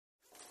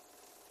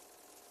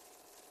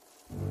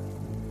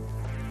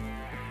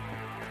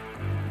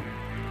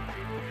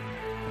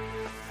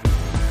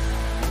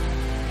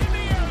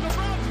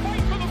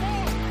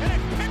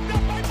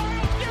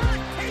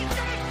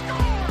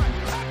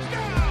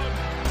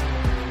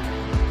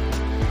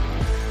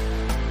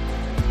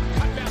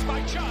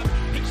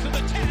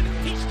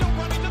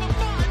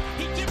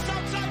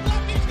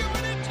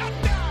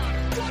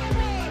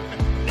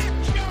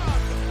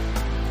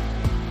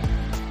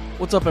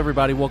What's up,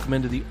 everybody? Welcome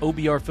into the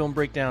OBR Film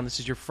Breakdown. This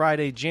is your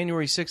Friday,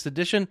 January 6th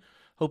edition.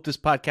 Hope this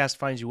podcast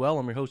finds you well.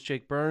 I'm your host,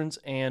 Jake Burns,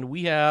 and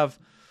we have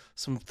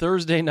some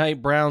Thursday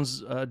night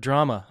Browns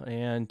drama,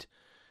 and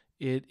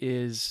it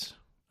is,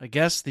 I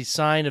guess, the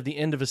sign of the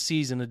end of a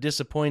season, a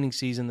disappointing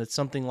season, that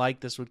something like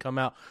this would come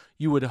out.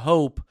 You would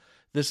hope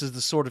this is the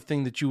sort of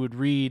thing that you would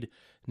read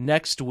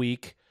next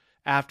week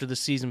after the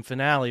season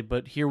finale,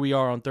 but here we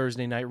are on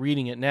Thursday night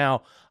reading it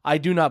now. I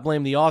do not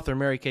blame the author,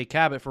 Mary Kay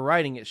Cabot, for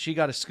writing it. She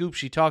got a scoop.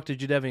 She talked to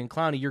Jadeveon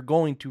Clowney. You're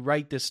going to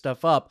write this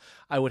stuff up.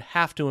 I would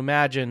have to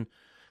imagine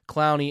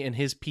Clowney and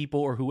his people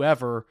or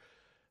whoever,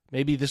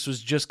 maybe this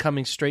was just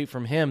coming straight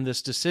from him,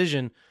 this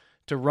decision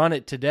to run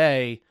it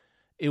today.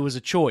 It was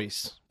a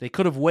choice. They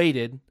could have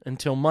waited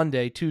until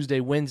Monday, Tuesday,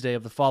 Wednesday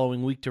of the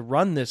following week to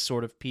run this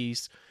sort of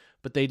piece,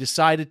 but they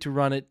decided to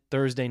run it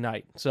Thursday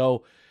night.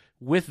 So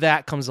with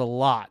that comes a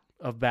lot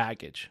of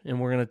baggage, and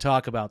we're going to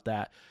talk about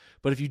that.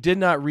 But if you did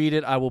not read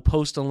it, I will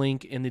post a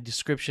link in the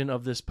description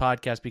of this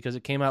podcast because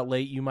it came out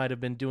late. You might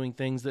have been doing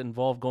things that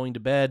involve going to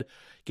bed,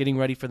 getting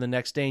ready for the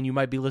next day, and you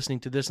might be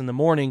listening to this in the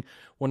morning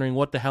wondering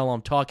what the hell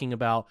I'm talking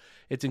about.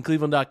 It's in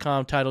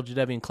Cleveland.com, titled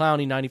Jadeveon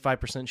Clowney,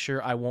 95%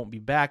 sure I won't be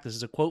back. This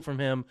is a quote from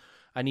him.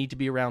 I need to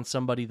be around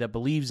somebody that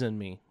believes in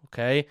me,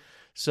 okay?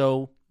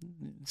 So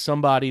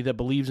somebody that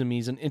believes in me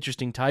is an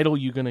interesting title.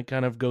 You're going to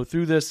kind of go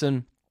through this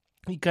and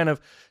you kind of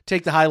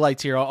take the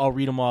highlights here. I'll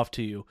read them off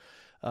to you.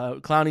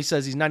 Clowney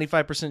says he's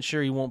 95%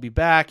 sure he won't be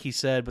back. He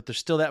said, but there's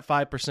still that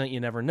 5%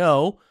 you never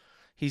know.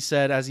 He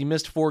said, as he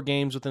missed 4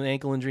 games with an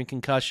ankle injury and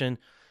concussion,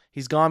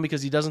 he's gone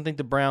because he doesn't think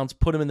the Browns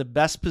put him in the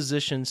best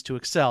positions to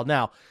excel.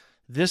 Now,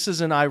 this is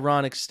an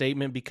ironic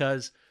statement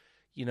because,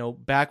 you know,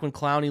 back when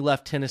Clowney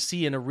left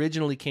Tennessee and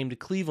originally came to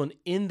Cleveland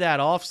in that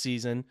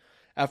offseason,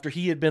 after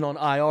he had been on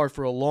IR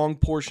for a long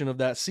portion of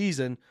that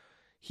season,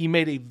 he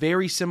made a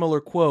very similar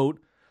quote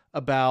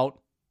about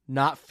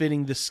not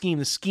fitting the scheme.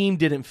 The scheme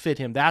didn't fit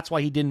him. That's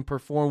why he didn't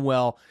perform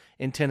well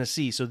in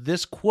Tennessee. So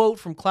this quote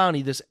from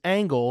Clowney, this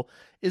angle,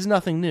 is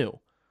nothing new.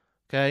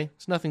 Okay?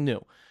 It's nothing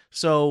new.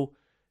 So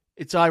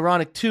it's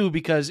ironic, too,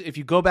 because if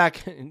you go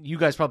back, and you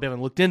guys probably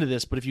haven't looked into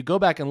this, but if you go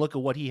back and look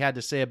at what he had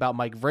to say about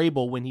Mike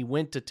Vrabel when he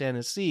went to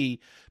Tennessee,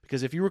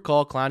 because if you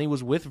recall, Clowney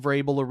was with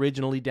Vrabel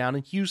originally down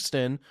in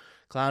Houston.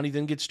 Clowney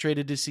then gets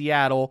traded to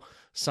Seattle,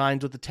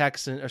 signs with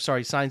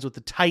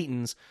the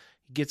Titans,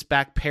 gets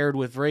back paired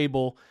with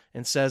Vrabel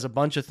and says a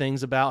bunch of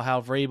things about how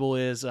Vrabel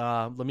is,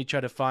 let me try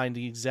to find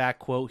the exact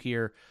quote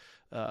here,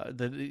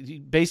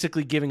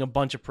 basically giving a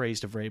bunch of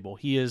praise to Vrabel.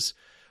 He is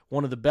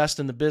one of the best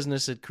in the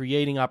business at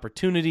creating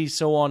opportunities,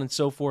 so on and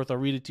so forth. I'll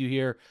read it to you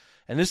here.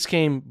 And this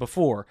came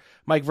before.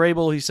 Mike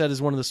Vrabel, he said,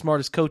 is one of the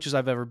smartest coaches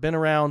I've ever been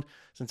around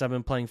since I've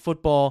been playing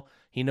football.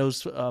 He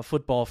knows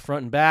football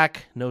front and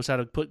back, knows how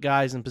to put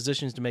guys in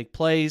positions to make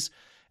plays,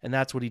 and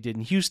that's what he did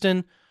in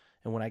Houston.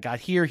 And when I got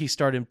here, he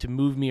started to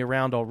move me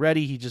around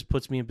already. He just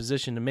puts me in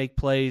position to make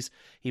plays.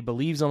 He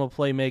believes I'm a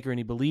playmaker, and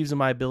he believes in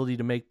my ability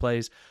to make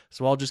plays.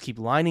 So I'll just keep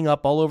lining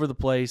up all over the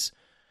place.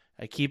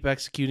 I keep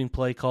executing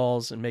play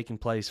calls and making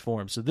plays for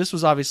him. So this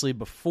was obviously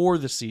before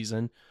the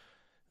season.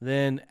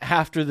 Then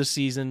after the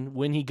season,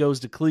 when he goes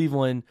to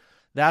Cleveland,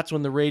 that's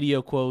when the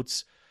radio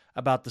quotes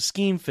about the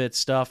scheme fit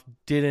stuff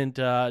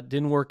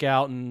didn't work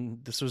out,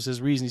 and this was his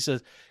reason. He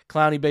says,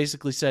 Clowney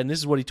basically said, and this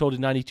is what he told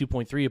his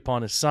 92.3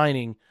 upon his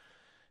signing,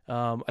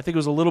 I think it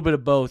was a little bit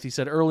of both. He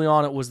said early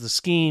on it was the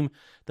scheme.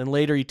 Then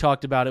later he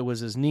talked about it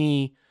was his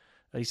knee.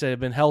 He said it had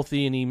been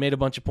healthy, and he made a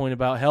bunch of point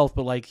about health,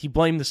 but he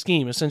blamed the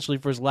scheme essentially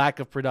for his lack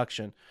of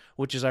production,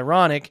 which is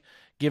ironic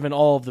given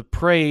all of the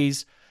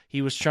praise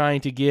he was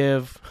trying to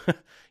give,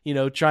 in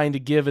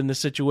the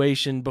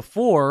situation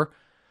before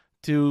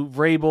to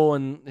Vrabel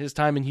and his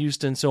time in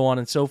Houston, so on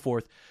and so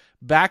forth.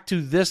 Back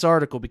to this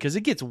article because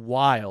it gets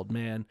wild,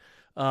 man.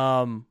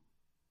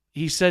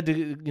 He said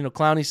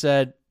Clowney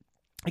said,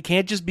 it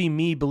can't just be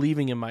me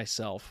believing in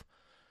myself.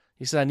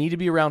 He said, I need to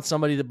be around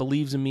somebody that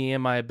believes in me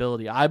and my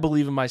ability. I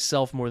believe in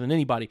myself more than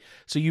anybody.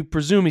 So you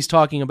presume he's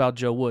talking about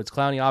Joe Woods.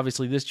 Clowney,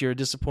 obviously, this year, a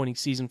disappointing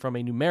season from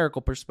a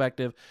numerical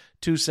perspective.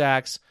 2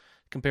 sacks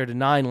compared to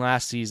 9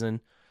 last season.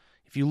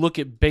 If you look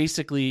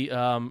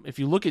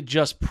at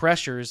just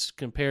pressures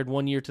compared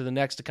one year to the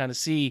next to kind of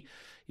see,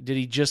 did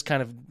he just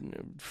kind of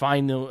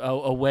find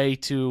a way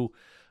to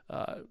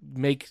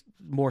make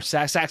more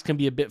sacks? Sacks can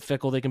be a bit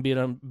fickle. They can be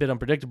a bit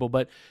unpredictable.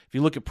 But if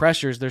you look at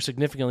pressures, they're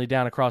significantly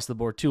down across the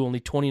board too.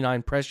 Only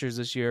 29 pressures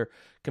this year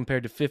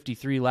compared to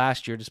 53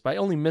 last year, despite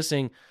only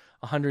missing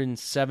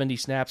 170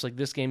 snaps. Like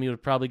this game, he would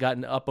have probably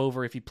gotten up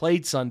over, if he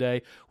played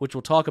Sunday, which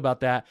we'll talk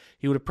about that,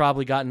 he would have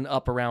probably gotten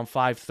up around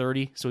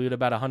 530. So he would have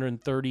about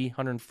 130,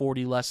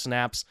 140 less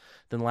snaps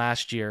than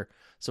last year.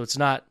 So it's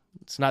not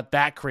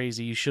that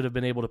crazy. You should have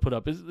been able to put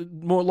up.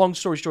 More long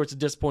story short, it's a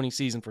disappointing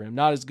season for him.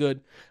 Not as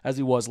good as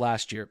he was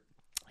last year.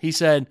 He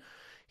said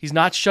he's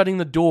not shutting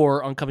the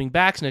door on coming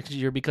back next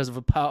year because of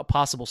a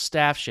possible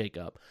staff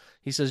shakeup.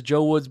 He says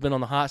Joe Woods been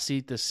on the hot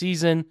seat this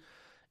season,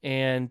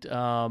 and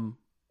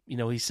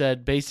he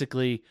said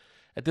basically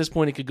at this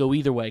point it could go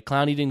either way.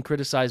 Clowney didn't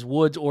criticize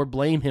Woods or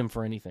blame him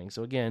for anything.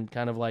 So again,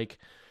 kind of like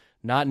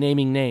not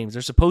naming names.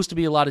 There's supposed to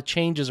be a lot of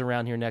changes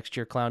around here next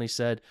year, Clowney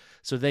said,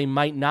 so they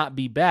might not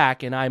be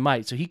back, and I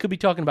might. So he could be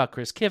talking about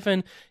Chris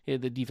Kiffin, the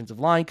defensive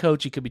line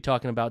coach. He could be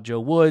talking about Joe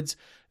Woods.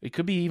 He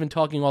could be even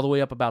talking all the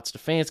way up about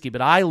Stefanski,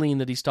 but I lean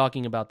that he's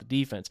talking about the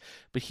defense.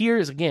 But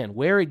here's, again,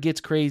 where it gets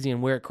crazy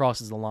and where it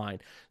crosses the line.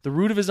 The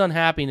root of his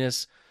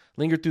unhappiness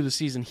lingered through the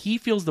season. He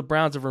feels the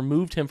Browns have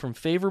removed him from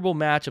favorable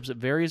matchups at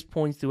various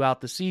points throughout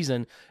the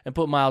season and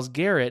put Myles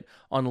Garrett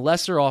on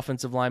lesser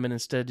offensive linemen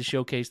instead to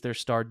showcase their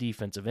star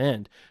defensive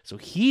end. So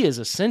he is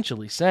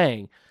essentially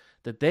saying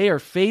that they are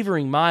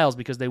favoring Myles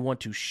because they want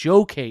to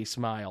showcase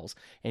Myles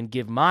and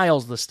give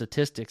Myles the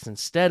statistics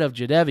instead of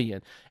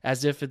Jadeveon,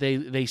 as if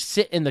they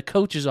sit in the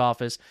coach's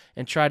office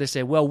and try to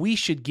say, well, we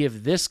should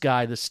give this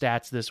guy the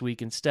stats this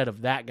week instead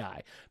of that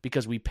guy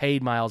because we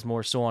paid Myles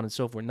more, so on and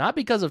so forth. Not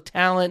because of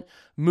talent,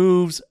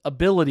 moves,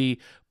 ability,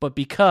 but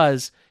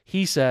because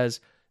he says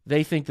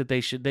they think that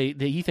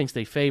he thinks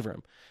they favor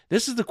him.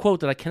 This is the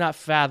quote that I cannot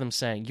fathom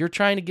saying. You're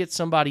trying to get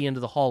somebody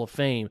into the Hall of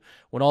Fame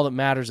when all that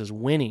matters is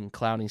winning,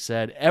 Clowney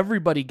said.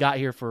 Everybody got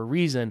here for a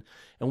reason,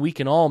 and we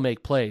can all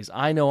make plays.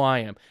 I know I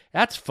am.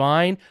 That's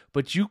fine,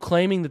 but you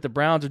claiming that the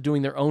Browns are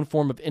doing their own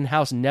form of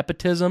in-house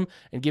nepotism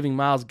and giving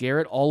Myles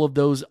Garrett all of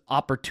those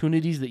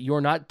opportunities that you're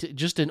not,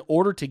 just in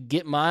order to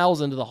get Myles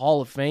into the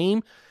Hall of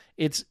Fame,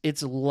 it's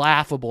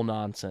laughable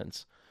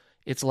nonsense.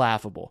 It's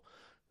laughable.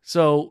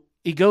 So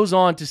he goes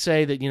on to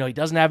say that, he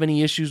doesn't have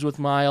any issues with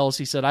Myles.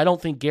 He said, I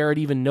don't think Garrett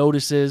even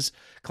notices,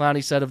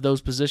 Clowney said, of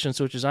those position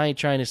switches. I ain't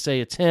trying to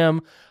say it's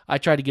him. I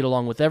try to get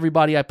along with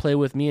everybody I play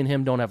with. Me and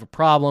him don't have a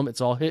problem.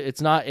 It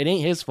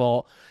ain't his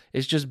fault.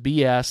 It's just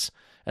BS,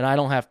 and I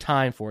don't have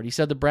time for it. He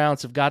said the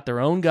Browns have got their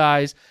own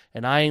guys,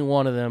 and I ain't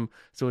one of them,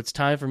 so it's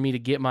time for me to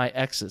get my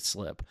exit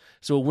slip.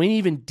 So it went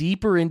even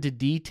deeper into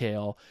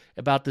detail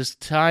about this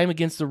time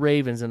against the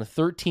Ravens in a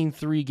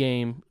 13-3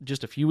 game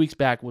just a few weeks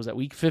back. Was that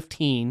week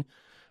 15?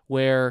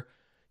 Where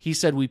he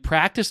said, we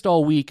practiced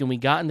all week and we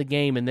got in the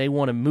game and they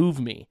want to move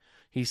me.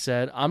 He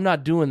said, I'm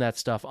not doing that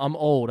stuff. I'm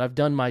old. I've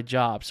done my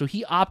job. So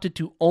he opted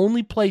to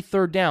only play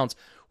third downs,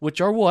 which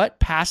are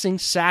what? Passing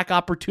sack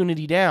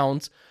opportunity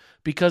downs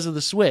because of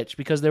the switch,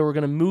 because they were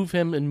going to move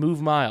him and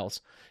move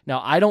Myles.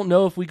 Now, I don't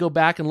know if we go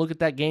back and look at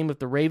that game if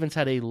the Ravens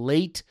had a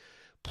late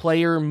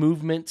player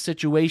movement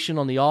situation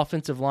on the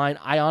offensive line.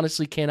 I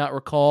honestly cannot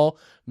recall.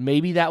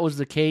 Maybe that was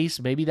the case.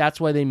 Maybe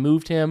that's why they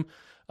moved him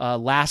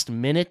last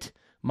minute,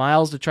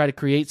 Myles, to try to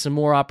create some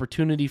more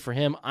opportunity for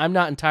him. I'm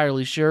not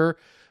entirely sure,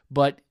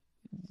 but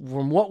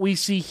from what we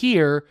see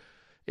here,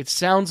 it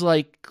sounds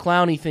like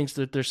Clowney thinks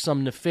that there's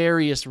some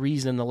nefarious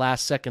reason in the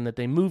last second that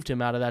they moved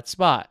him out of that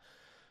spot.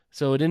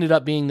 So it ended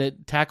up being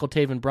that tackle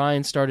Taven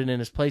Bryan started in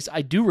his place.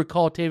 I do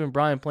recall Taven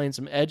Bryan playing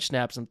some edge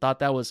snaps and thought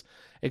that was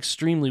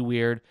extremely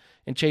weird,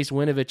 and Chase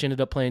Winovich ended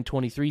up playing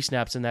 23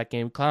 snaps in that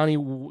game.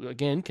 Clowney,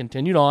 again,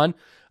 continued on.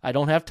 I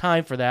don't have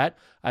time for that.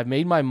 I've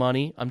made my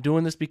money. I'm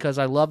doing this because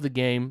I love the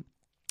game.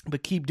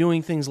 But keep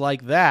doing things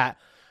like that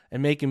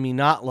and making me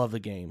not love the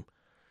game.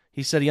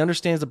 He said he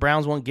understands the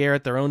Browns want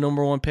Garrett, their own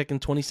number one pick in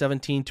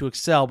 2017, to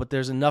excel, but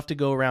there's enough to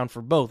go around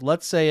for both.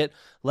 Let's say it.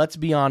 Let's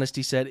be honest,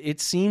 he said. It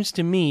seems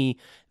to me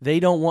they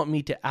don't want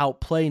me to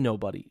outplay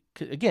nobody.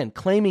 Again,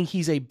 claiming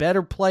he's a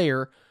better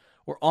player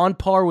or on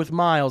par with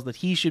Myles, that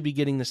he should be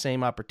getting the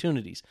same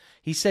opportunities.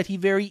 He said he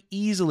very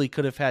easily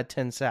could have had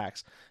 10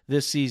 sacks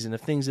this season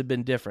if things had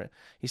been different.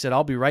 He said,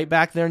 I'll be right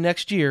back there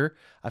next year.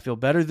 I feel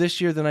better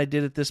this year than I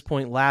did at this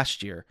point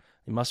last year.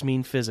 It must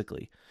mean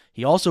physically.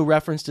 He also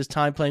referenced his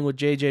time playing with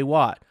J.J.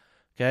 Watt,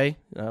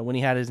 when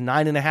he had his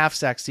 9.5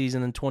 sack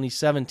season in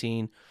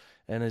 2017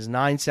 and his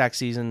 9 sack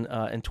season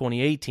in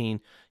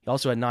 2018. He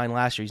also had 9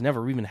 last year. He's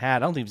never even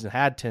had, I don't think he's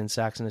had 10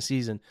 sacks in a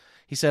season.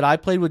 He said, I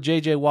played with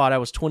J.J. Watt. I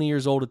was 20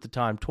 years old at the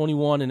time,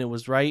 21, and it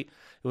was right.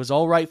 It was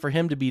all right for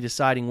him to be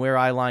deciding where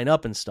I line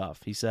up and stuff.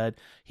 He said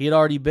he had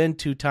already been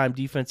 2-time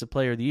Defensive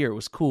Player of the Year. It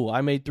was cool.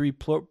 I made 3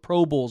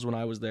 Pro Bowls when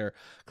I was there.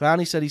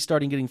 Clowney said he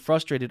started getting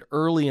frustrated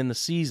early in the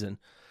season.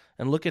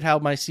 And look at how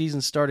my season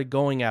started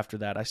going after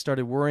that. I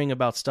started worrying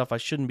about stuff I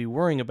shouldn't be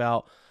worrying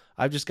about.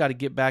 I've just got to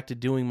get back to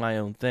doing my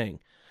own thing.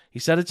 He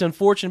said it's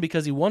unfortunate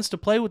because he wants to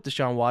play with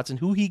Deshaun Watson,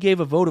 who he gave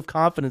a vote of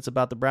confidence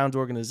about the Browns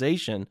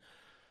organization.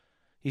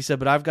 He said,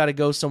 but I've got to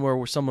go somewhere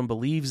where someone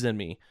believes in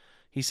me.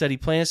 He said he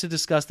plans to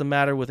discuss the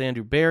matter with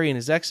Andrew Berry in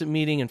his exit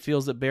meeting and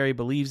feels that Berry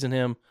believes in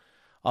him.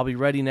 I'll be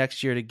ready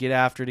next year to get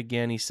after it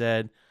again, he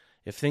said.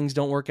 If things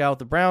don't work out with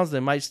the Browns,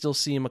 they might still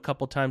see him a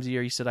couple times a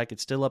year. He said, I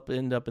could still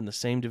end up in the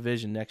same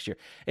division next year.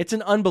 It's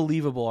an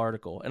unbelievable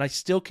article, and I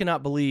still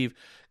cannot believe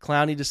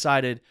Clowney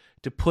decided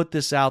to put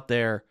this out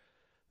there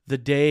the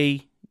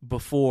day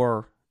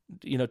before,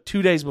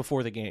 2 days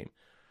before the game.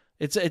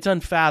 It's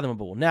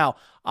unfathomable. Now,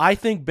 I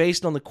think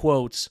based on the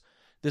quotes,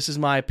 this is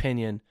my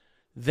opinion,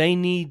 they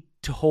need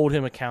to hold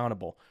him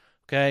accountable.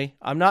 Okay?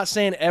 I'm not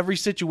saying every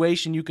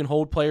situation you can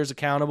hold players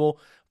accountable,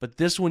 but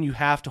this one you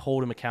have to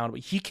hold him accountable.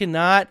 He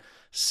cannot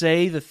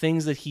say the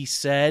things that he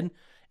said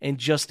and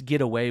just get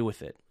away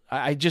with it.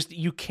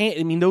 You can't.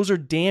 I mean, those are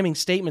damning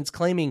statements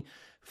claiming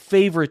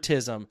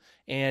favoritism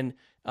and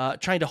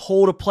trying to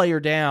hold a player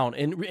down,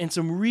 and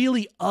some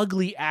really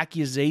ugly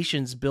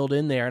accusations built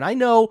in there. And I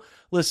know,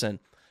 listen,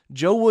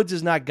 Joe Woods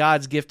is not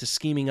God's gift to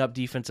scheming up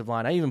defensive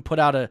line. I even put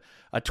out a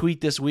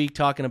tweet this week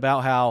talking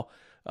about how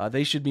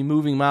they should be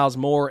moving Miles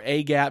more,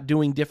 A-gap,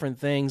 doing different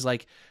things.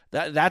 Like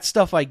that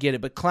stuff, I get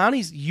it. But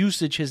Clowney's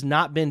usage has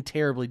not been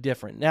terribly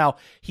different. Now,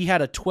 he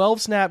had a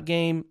 16-snap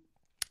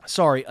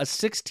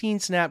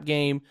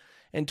game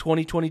in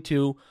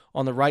 2022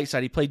 on the right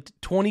side. He played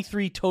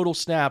 23 total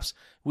snaps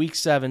week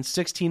 7,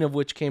 16 of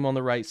which came on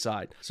the right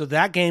side. So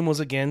that game was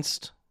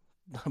against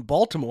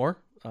Baltimore,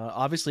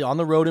 obviously on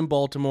the road in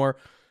Baltimore.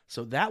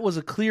 So that was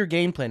a clear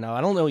game plan. Now,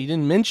 I don't know, he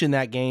didn't mention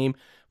that game,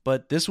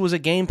 but this was a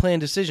game plan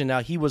decision.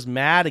 Now, he was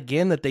mad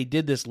again that they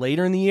did this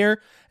later in the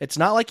year. It's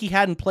not like he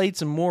hadn't played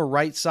some more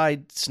right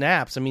side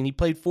snaps. I mean, he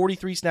played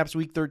 43 snaps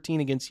week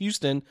 13 against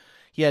Houston.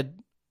 He had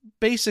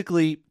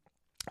basically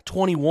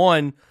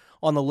 21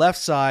 on the left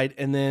side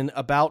and then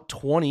about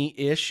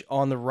 20-ish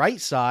on the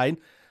right side.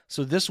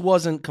 So this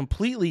wasn't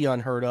completely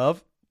unheard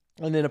of.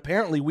 And then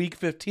apparently week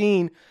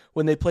 15,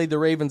 when they played the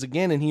Ravens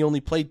again, and he only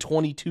played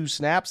 22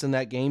 snaps in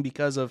that game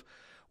because of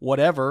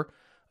whatever,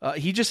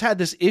 he just had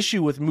this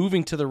issue with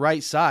moving to the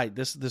right side.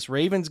 This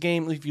Ravens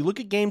game, if you look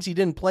at games he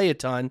didn't play a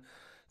ton,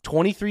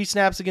 23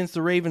 snaps against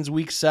the Ravens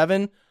week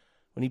 7,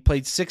 when he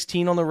played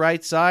 16 on the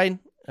right side,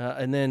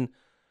 and then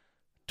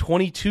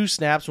 22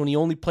 snaps when he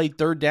only played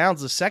third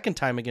downs the second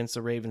time against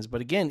the Ravens.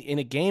 But again, in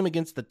a game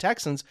against the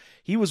Texans,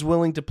 he was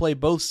willing to play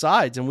both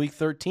sides. In week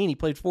 13, he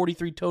played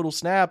 43 total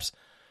snaps.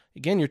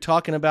 Again, you're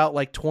talking about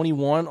like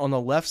 21 on the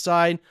left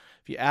side.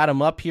 If you add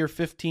them up here,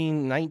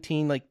 15,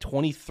 19, like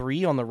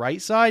 23 on the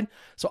right side.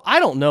 So I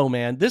don't know,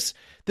 man. This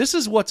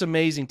is what's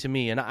amazing to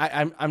me. And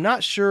I'm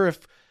not sure if,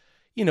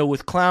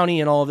 with Clowney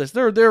and all of this,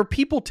 there are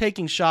people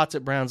taking shots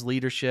at Brown's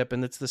leadership,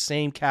 and it's the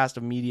same cast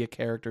of media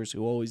characters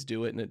who always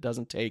do it, and it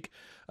doesn't take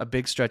a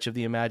big stretch of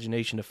the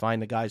imagination to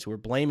find the guys who are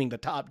blaming the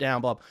top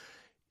down, blah.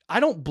 I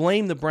don't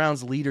blame the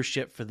Browns'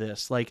 leadership for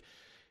this. Like,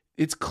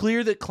 it's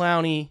clear that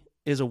Clowney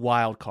is a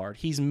wild card.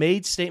 He's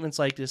made statements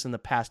like this in the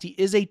past. He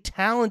is a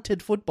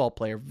talented football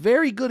player,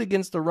 very good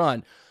against the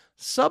run,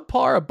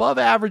 subpar, above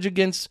average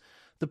against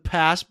the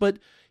pass, but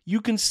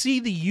you can see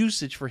the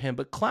usage for him.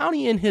 But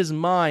Clowney, in his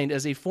mind,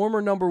 as a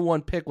former number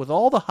 1 pick with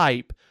all the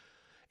hype,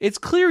 it's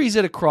clear he's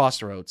at a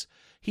crossroads.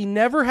 He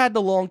never had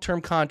the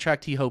long-term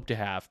contract he hoped to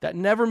have. That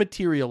never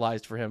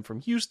materialized for him,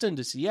 from Houston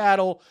to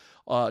Seattle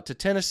to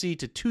Tennessee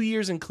to 2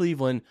 years in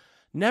Cleveland.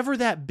 Never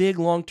that big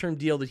long-term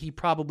deal that he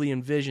probably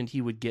envisioned he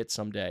would get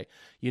someday.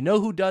 You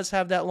know who does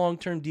have that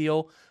long-term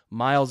deal?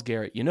 Myles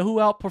Garrett. You know who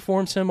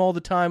outperforms him all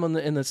the time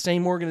in the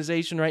same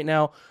organization right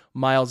now?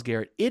 Myles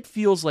Garrett. It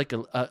feels like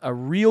a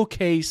real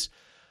case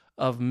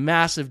of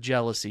massive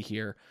jealousy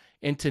here.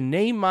 And to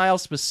name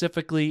Myles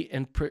specifically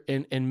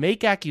and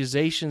make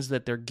accusations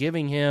that they're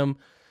giving him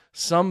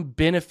some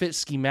benefit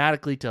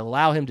schematically to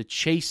allow him to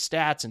chase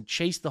stats and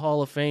chase the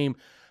Hall of Fame,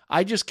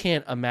 I just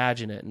can't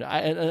imagine it.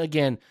 And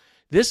again,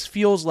 this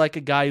feels like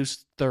a guy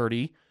who's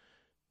 30,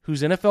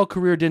 whose NFL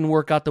career didn't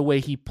work out the way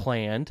he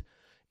planned,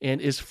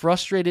 and is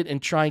frustrated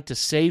and trying to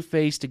save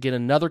face to get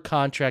another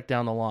contract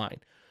down the line.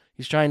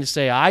 He's trying to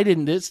say,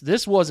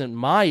 this wasn't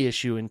my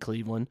issue in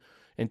Cleveland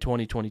in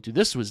 2022.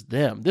 This was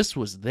them. This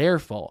was their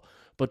fault.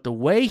 But the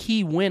way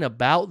he went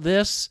about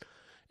this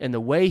and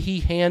the way he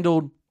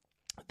handled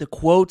the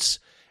quotes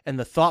and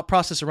the thought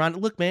process around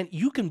it, look, man,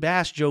 you can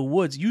bash Joe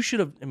Woods. You should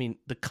have,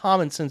 the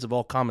common sense of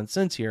all common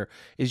sense here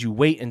is you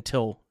wait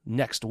until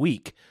next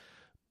week.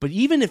 But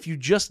even if you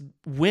just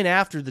went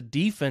after the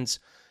defense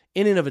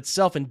in and of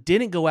itself and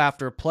didn't go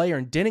after a player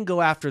and didn't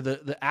go after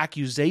the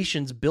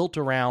accusations built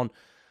around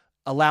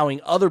allowing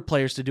other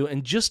players to do it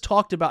and just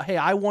talked about, hey,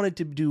 I wanted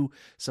to do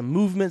some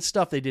movement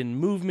stuff. They didn't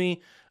move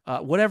me.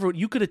 Whatever,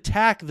 you could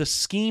attack the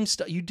scheme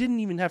stuff. You didn't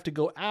even have to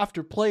go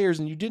after players,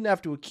 and you didn't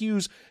have to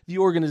accuse the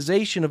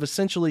organization of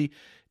essentially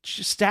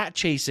stat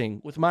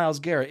chasing with Myles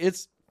Garrett.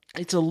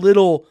 It's a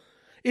little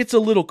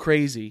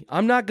crazy.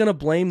 I'm not going to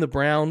blame the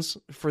Browns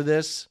for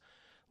this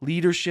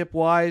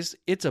leadership-wise.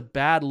 It's a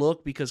bad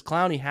look because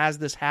Clowney has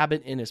this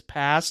habit in his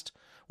past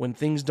when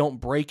things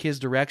don't break his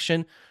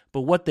direction.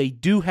 But what they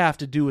do have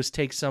to do is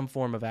take some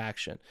form of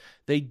action.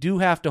 They do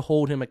have to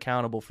hold him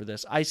accountable for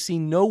this. I see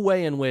no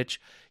way in which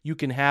you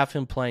can have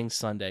him playing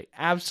Sunday.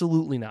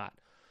 Absolutely not.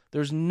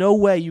 There's no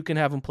way you can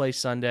have him play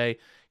Sunday.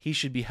 He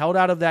should be held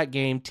out of that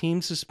game,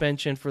 team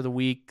suspension for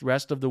the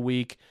rest of the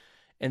week,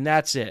 and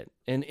that's it.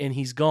 And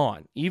he's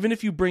gone. Even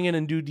if you bring in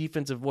a new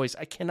defensive voice,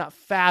 I cannot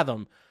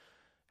fathom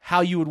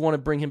how you would want to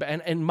bring him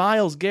back. And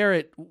Myles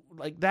Garrett,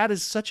 like, that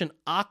is such an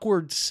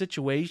awkward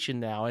situation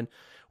now. And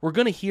we're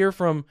going to hear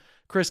from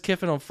Chris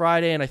Kiffin on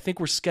Friday, and I think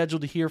we're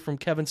scheduled to hear from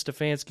Kevin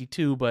Stefanski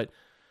too, but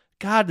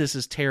God, this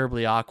is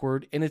terribly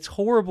awkward, and it's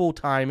horrible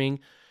timing.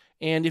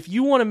 And if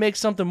you want to make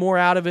something more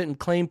out of it and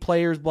claim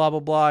players, blah, blah,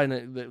 blah,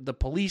 and the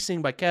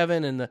policing by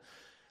Kevin and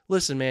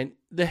listen, man,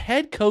 the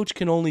head coach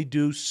can only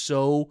do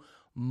so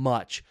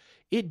much.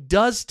 It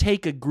does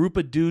take a group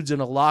of dudes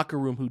in a locker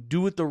room who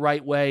do it the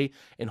right way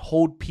and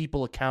hold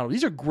people accountable.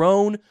 These are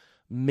grown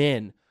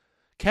men.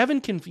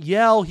 Kevin can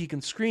yell, he can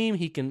scream,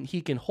 he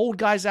can hold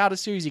guys out of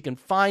series, he can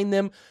find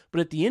them,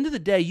 but at the end of the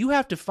day, you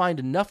have to find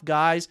enough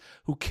guys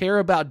who care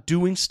about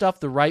doing stuff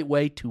the right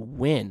way to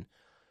win.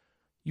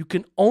 You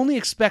can only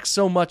expect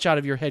so much out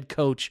of your head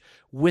coach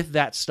with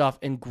that stuff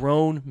and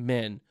grown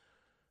men.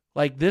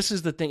 Like, this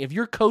is the thing. If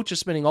your coach is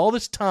spending all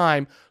this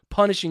time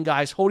punishing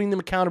guys, holding them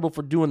accountable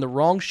for doing the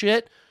wrong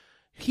shit,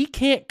 he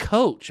can't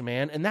coach,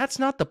 man. And that's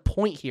not the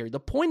point here. The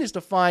point is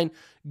to find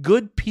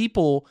good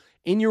people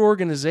in your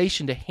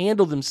organization to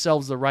handle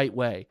themselves the right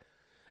way.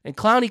 And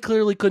Clowney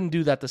clearly couldn't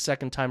do that the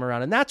second time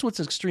around. And that's what's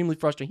extremely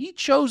frustrating. He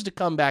chose to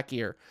come back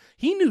here.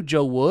 He knew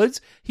Joe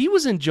Woods. He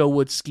was in Joe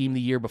Woods' scheme the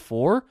year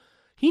before.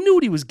 He knew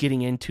what he was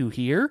getting into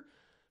here.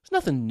 It's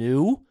nothing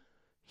new.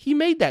 He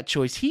made that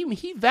choice.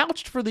 He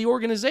vouched for the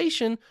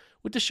organization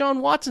with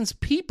Deshaun Watson's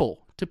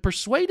people to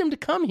persuade him to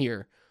come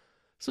here.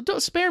 So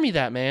don't spare me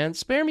that, man.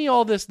 Spare me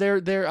all this.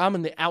 I'm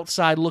on the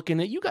outside looking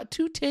at. You got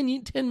two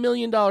 $10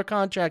 million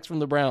contracts from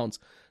the Browns.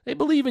 They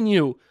believe in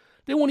you.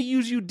 They want to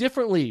use you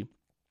differently.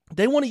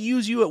 They want to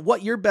use you at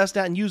what you're best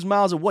at and use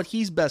Miles at what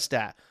he's best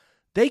at.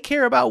 They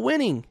care about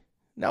winning.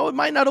 Now, it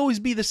might not always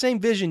be the same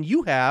vision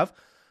you have,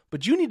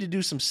 but you need to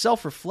do some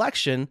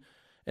self-reflection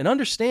and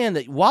understand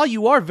that while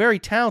you are very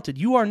talented,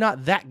 you are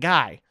not that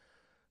guy.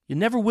 You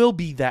never will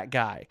be that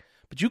guy.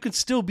 But you can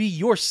still be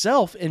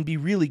yourself and be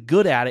really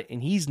good at it,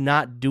 and he's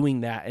not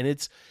doing that. And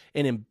it's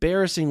an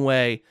embarrassing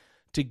way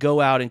to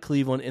go out in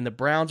Cleveland, and the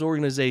Browns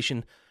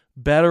organization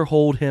better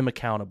hold him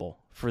accountable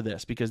for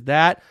this, because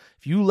that,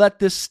 if you let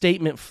this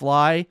statement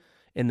fly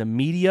in the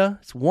media,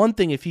 it's one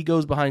thing if he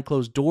goes behind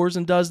closed doors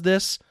and does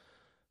this,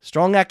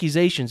 strong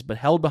accusations, but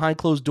held behind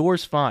closed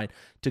doors, fine.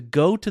 To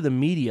go to the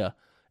media,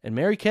 and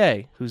Mary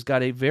Kay, who's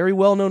got a very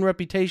well-known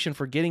reputation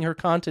for getting her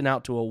content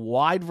out to a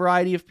wide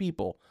variety of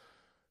people,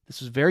 this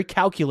was very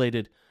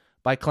calculated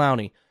by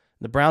Clowney.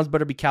 The Browns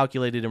better be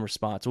calculated in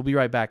response. We'll be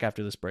right back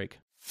after this break.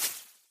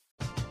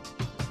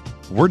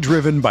 We're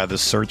driven by the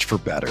search for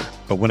better.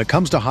 But when it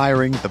comes to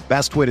hiring, the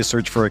best way to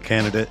search for a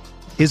candidate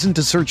isn't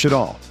to search at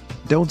all.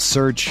 Don't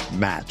search,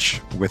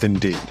 match with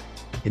Indeed.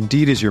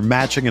 Indeed is your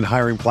matching and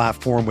hiring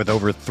platform with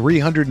over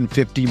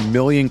 350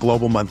 million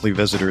global monthly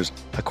visitors,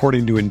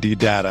 according to Indeed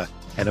data,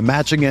 and a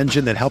matching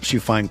engine that helps you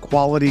find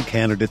quality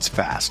candidates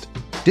fast.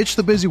 Ditch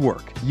the busy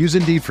work. Use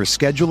Indeed for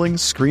scheduling,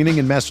 screening,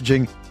 and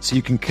messaging so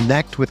you can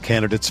connect with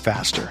candidates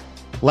faster.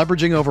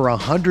 Leveraging over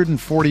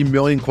 140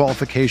 million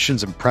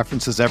qualifications and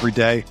preferences every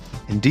day,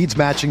 Indeed's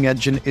matching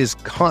engine is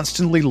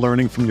constantly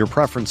learning from your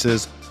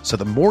preferences, so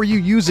the more you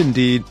use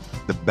Indeed,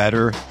 the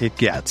better it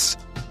gets.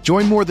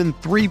 Join more than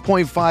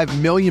 3.5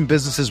 million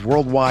businesses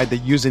worldwide that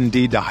use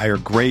Indeed to hire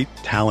great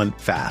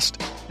talent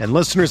fast. And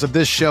listeners of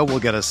this show will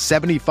get a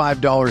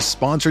 $75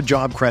 sponsored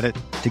job credit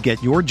to get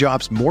your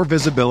jobs more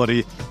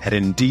visibility at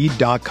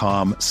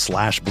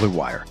Indeed.com/Blue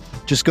Wire.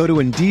 Just go to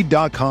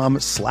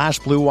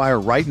Indeed.com/Blue Wire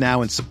right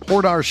now and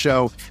support our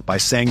show by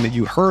saying that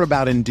you heard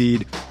about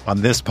Indeed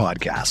on this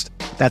podcast.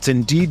 That's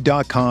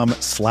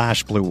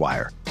Indeed.com/Blue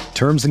Wire.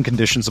 Terms and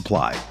conditions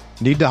apply.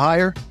 Need to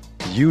hire?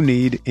 You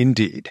need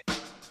Indeed.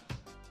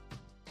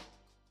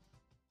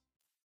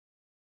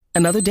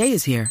 Another day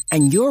is here,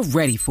 and you're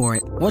ready for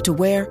it. What to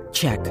wear?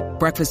 Check.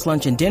 Breakfast,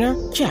 lunch, and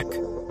dinner? Check.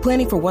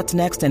 Planning for what's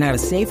next and how to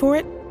save for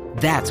it?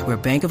 That's where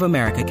Bank of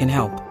America can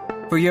help.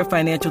 For your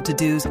financial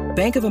to-dos,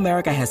 Bank of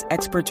America has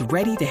experts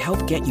ready to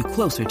help get you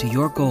closer to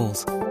your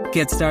goals.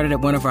 Get started at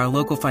one of our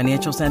local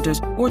financial centers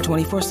or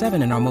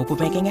 24/7 in our mobile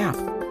banking app.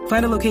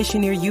 Find a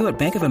location near you at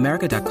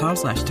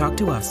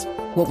bankofamerica.com/talktous.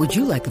 What would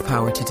you like the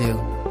power to do?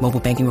 Mobile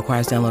banking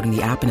requires downloading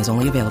the app and is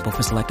only available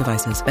for select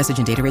devices. Message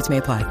and data rates may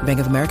apply. Bank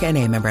of America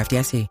NA, member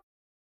FDIC.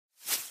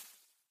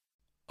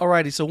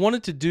 Alrighty, so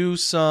wanted to do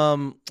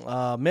some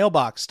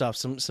mailbox stuff,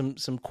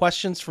 some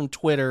questions from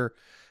Twitter.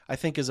 I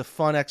think is a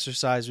fun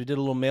exercise. We did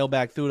a little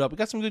mailbag, threw it up. We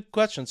got some good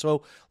questions,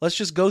 so let's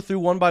just go through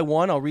one by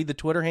one. I'll read the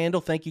Twitter handle.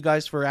 Thank you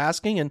guys for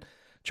asking, and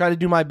try to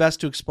do my best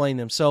to explain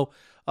them. So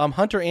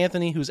Hunter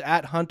Anthony, who's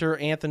at Hunter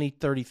Anthony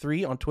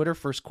 33 on Twitter,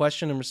 first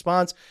question and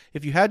response.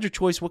 If you had your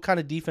choice, what kind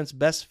of defense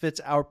best fits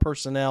our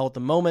personnel at the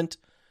moment?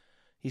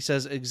 He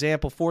says,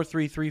 example,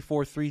 4-3-3,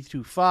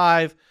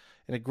 4-3-2-5,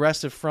 an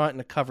aggressive front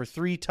and a cover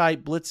 3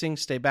 type, blitzing,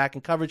 stay back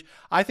in coverage.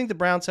 I think the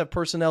Browns have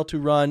personnel to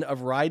run a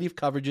variety of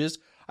coverages.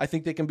 I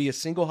think they can be a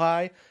single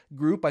high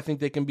group. I think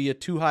they can be a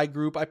 2 high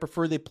group. I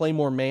prefer they play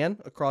more man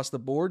across the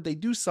board. They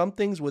do some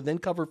things within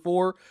cover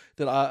 4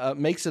 that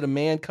makes it a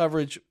man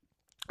coverage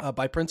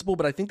by principle,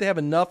 but I think they have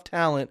enough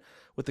talent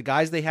with the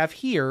guys they have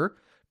here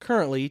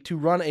currently to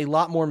run a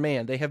lot more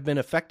man. They have been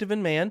effective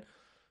in man,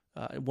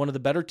 one of the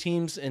better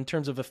teams in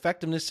terms of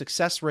effectiveness,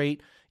 success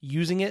rate,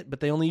 using it, but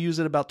they only use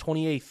it about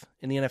 28th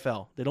in the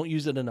NFL. They don't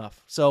use it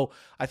enough. So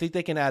I think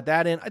they can add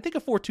that in. I think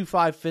a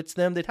 4-2-5 fits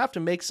them. They'd have to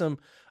make some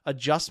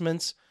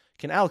adjustments.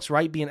 Can Alex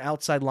Wright be an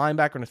outside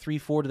linebacker in a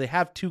 3-4? Do they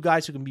have 2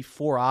 guys who can be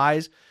 4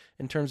 eyes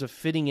in terms of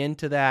fitting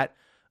into that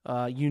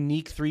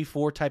unique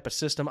 3-4 type of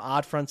system,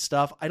 odd front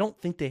stuff? I don't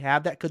think they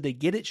have that. Could they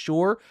get it?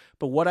 Sure.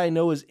 But what I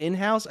know is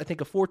in-house, I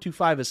think a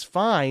 4-2-5 is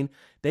fine.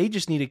 They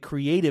just need a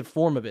creative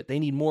form of it. They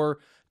need more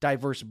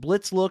diverse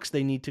blitz looks.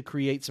 They need to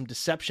create some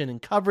deception in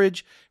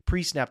coverage,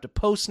 pre-snap to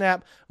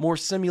post-snap, more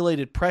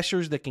simulated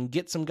pressures that can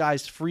get some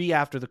guys free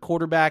after the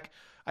quarterback.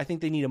 I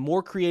think they need a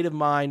more creative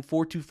mind.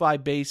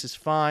 4-2-5 base is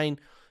fine.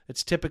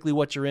 It's typically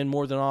what you're in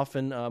more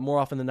often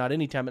than not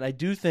anytime. And I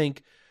do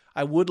think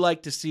I would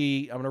like to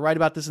see, I'm going to write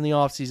about this in the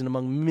offseason,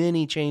 among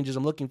many changes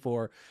I'm looking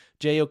for,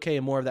 JOK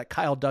and more of that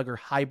Kyle Duggar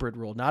hybrid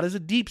role. Not as a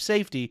deep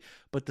safety,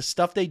 but the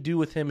stuff they do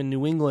with him in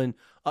New England,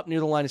 up near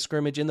the line of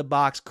scrimmage, in the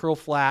box, curl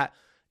flat,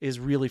 is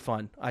really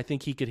fun. I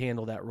think he could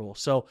handle that role.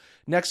 So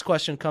next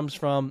question comes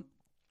from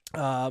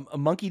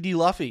Monkey D.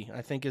 Luffy,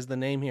 I think is the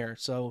name here.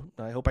 So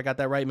I hope I got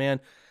that right, man.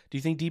 Do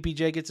you think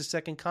DPJ gets a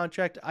second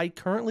contract? I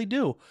currently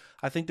do.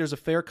 I think there's a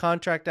fair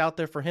contract out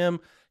there for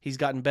him. He's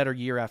gotten better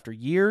year after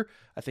year.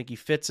 I think he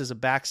fits as a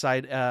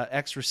backside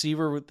X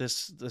receiver with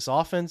this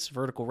offense,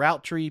 vertical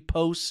route tree,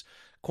 posts,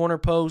 corner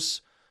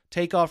posts,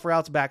 takeoff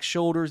routes, back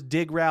shoulders,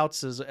 dig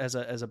routes as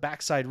a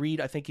backside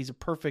read. I think he's a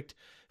perfect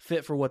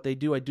fit for what they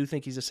do. I do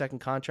think he's a second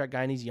contract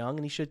guy, and he's young,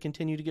 and he should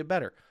continue to get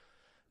better.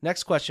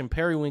 Next question,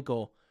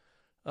 Periwinkle.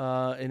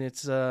 And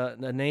it's a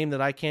name that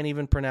I can't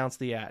even pronounce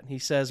the at. He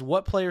says,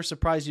 what player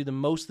surprised you the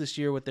most this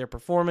year with their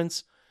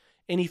performance?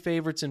 Any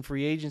favorites in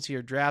free agency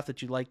or draft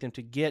that you'd like them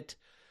to get?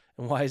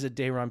 And why is it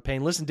Daron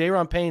Payne? Listen,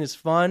 Daron Payne is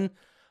fun.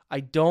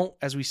 I don't,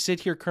 as we sit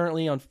here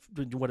currently on,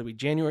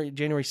 January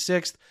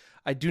 6th,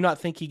 I do not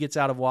think he gets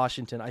out of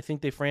Washington. I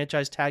think they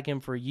franchise tag him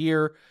for a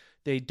year.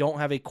 They don't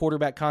have a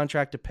quarterback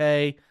contract to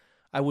pay.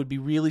 I would be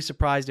really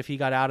surprised if he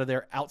got out of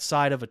there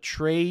outside of a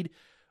trade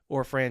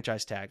or a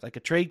franchise tag. Like,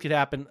 a trade could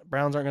happen.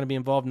 Browns aren't going to be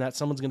involved in that.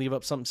 Someone's going to give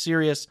up something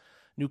serious.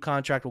 New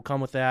contract will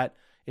come with that.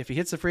 If he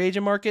hits the free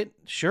agent market,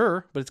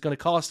 sure, but it's going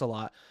to cost a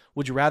lot.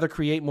 Would you rather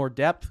create more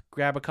depth,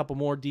 grab a couple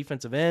more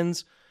defensive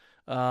ends,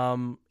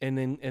 and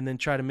then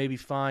try to maybe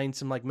find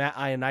some like Matt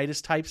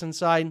Ioannidis types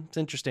inside? It's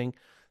interesting.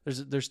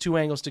 There's two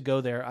angles to go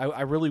there.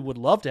 I really would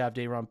love to have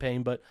Daron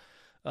Payne, but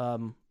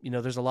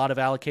there's a lot of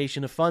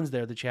allocation of funds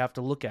there that you have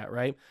to look at,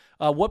 right?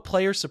 What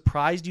player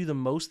surprised you the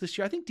most this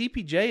year? I think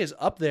DPJ is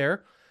up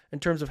there in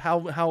terms of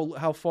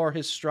how far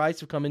his strides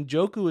have come. And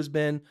Njoku has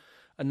been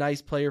a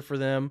nice player for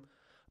them.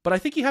 But I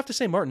think you have to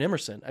say Martin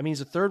Emerson. I mean, he's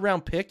a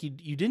third-round pick. You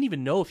didn't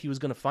even know if he was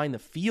going to find the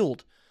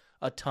field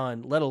a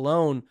ton, let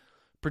alone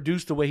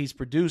produce the way he's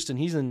produced. And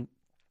he's in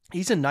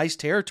nice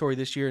territory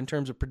this year in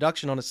terms of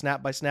production on a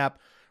snap-by-snap,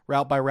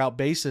 route-by-route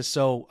basis.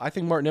 So I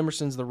think Martin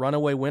Emerson's the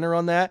runaway winner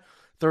on that.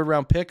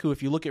 Third-round pick who,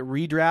 if you look at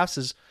redrafts,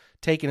 is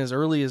taken as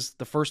early as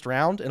the first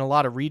round in a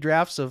lot of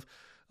redrafts of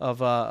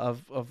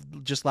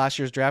just last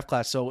year's draft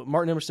class. So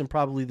Martin Emerson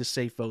probably the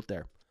safe vote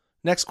there.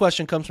 Next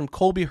question comes from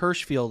Colby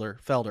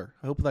Hirschfelder.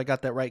 I hope I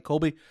got that right,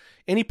 Colby.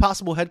 Any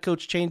possible head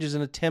coach changes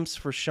and attempts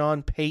for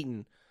Sean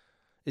Payton?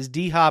 Is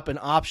D-Hop an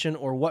option,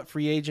 or what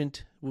free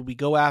agent will we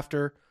go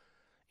after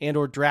and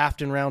or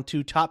draft in round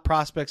 2? Top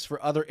prospects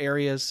for other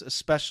areas,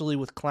 especially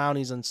with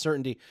Clowney's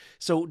uncertainty.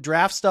 So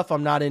draft stuff,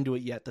 I'm not into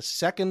it yet. The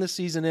second the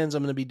season ends,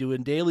 I'm going to be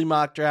doing daily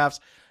mock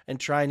drafts and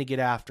trying to get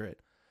after it.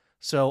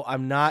 So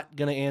I'm not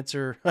going to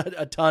answer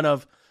a ton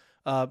of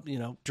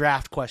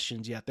draft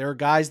questions yet. There are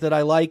guys that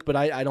I like, but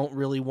I don't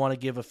really want to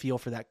give a feel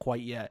for that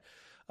quite yet.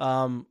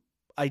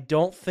 I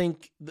don't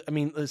think,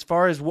 as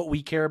far as what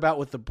we care about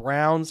with the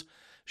Browns,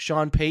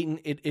 Sean Payton,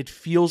 it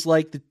feels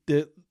like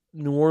the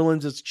New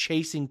Orleans is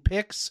chasing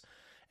picks,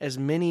 as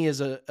many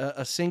as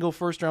a single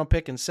first-round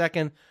pick. And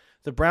second,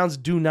 the Browns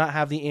do not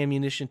have the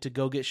ammunition to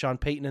go get Sean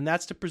Payton, and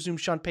that's to presume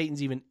Sean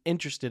Payton's even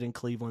interested in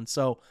Cleveland.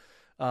 So,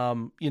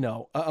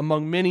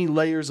 among many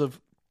layers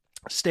of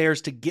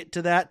stairs to get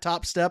to that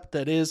top step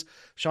that is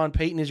Sean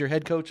Payton is your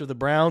head coach of the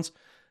Browns,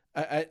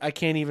 I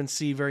can't even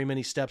see very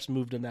many steps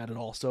moved in that at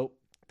all. So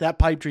that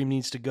pipe dream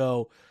needs to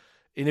go,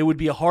 and it would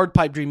be a hard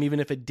pipe dream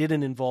even if it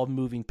didn't involve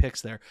moving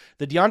picks there.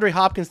 The DeAndre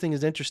Hopkins thing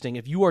is interesting.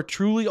 If you are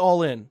truly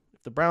all in,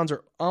 if the Browns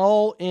are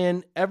all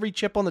in, every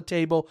chip on the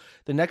table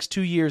the next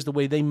 2 years the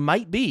way they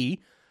might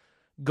be,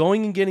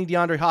 going and getting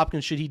DeAndre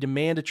Hopkins, should he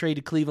demand a trade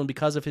to Cleveland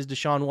because of his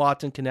Deshaun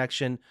Watson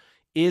connection,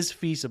 is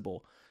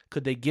feasible.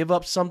 Could they give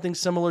up something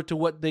similar to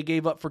what they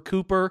gave up for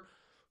Cooper?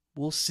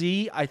 We'll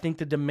see. I think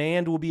the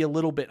demand will be a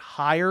little bit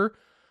higher.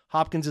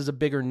 Hopkins is a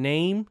bigger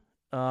name,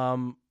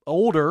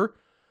 older,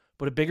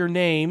 but a bigger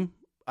name.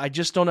 I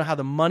just don't know how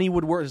the money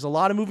would work. There's a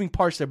lot of moving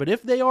parts there, but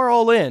if they are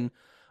all in,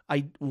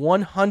 I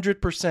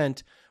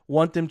 100%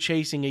 want them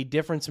chasing a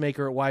difference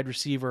maker at wide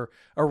receiver,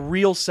 a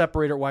real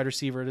separator at wide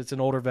receiver that's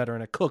an older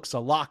veteran, a Cooks, a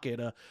Lockett,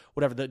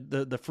 whatever.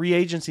 The free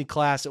agency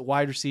class at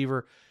wide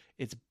receiver,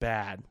 it's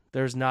bad.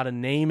 There's not a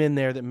name in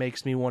there that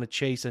makes me want to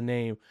chase a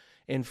name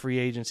in free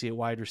agency at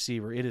wide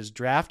receiver. It is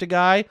draft a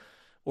guy,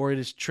 or it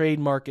is trade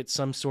market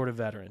some sort of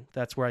veteran.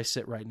 That's where I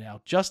sit right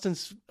now. Justin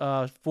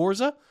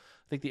Forza,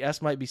 I think the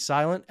S might be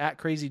silent, at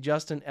Crazy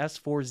Justin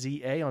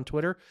S4ZA on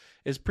Twitter,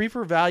 is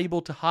Prefer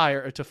valuable to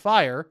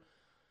fire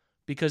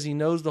because he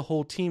knows the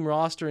whole team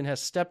roster and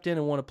has stepped in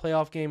and won a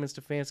playoff game in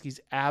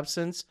Stefanski's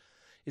absence?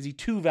 Is he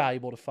too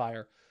valuable to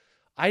fire?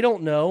 I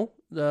don't know.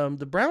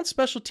 The Browns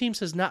special teams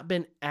has not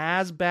been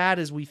as bad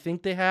as we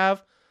think they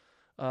have.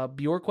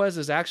 Bjorkquist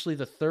is actually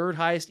the third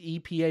highest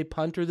EPA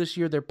punter this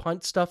year. Their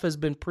punt stuff has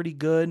been pretty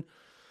good.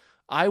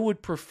 I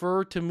would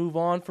prefer to move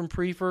on from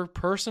Prefer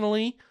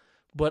personally,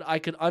 but I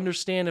could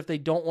understand if they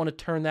don't want to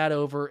turn that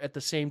over at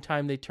the same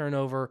time they turn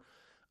over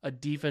a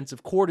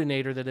defensive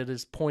coordinator that it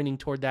is pointing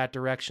toward that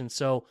direction.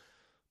 So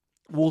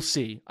we'll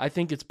see. I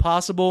think it's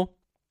possible,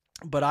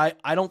 but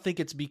I don't think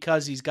it's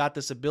because he's got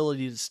this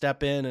ability to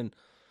step in and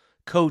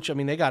coach. I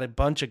mean, they got a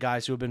bunch of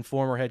guys who have been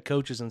former head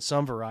coaches in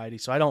some variety,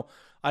 so I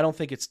don't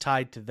think it's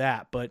tied to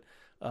that. But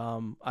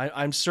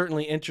I'm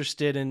certainly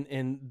interested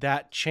in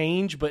that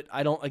change, but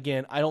I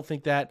don't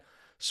think that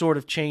sort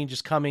of change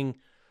is coming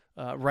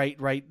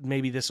right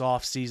maybe this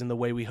off season the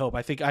way we hope.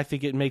 I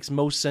think it makes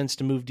most sense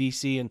to move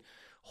DC and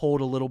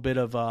hold a little bit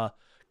of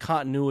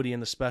continuity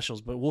in the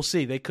specials, but we'll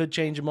see. They could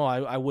change them all.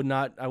 I would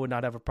not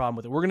have a problem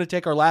with it. We're going to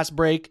take our last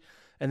break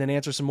and then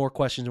answer some more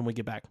questions when we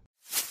get back.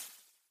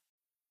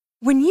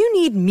 When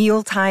you need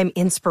mealtime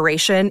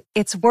inspiration,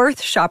 it's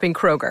worth shopping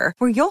Kroger,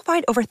 where you'll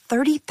find over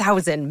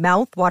 30,000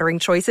 mouth-watering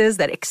choices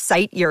that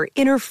excite your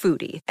inner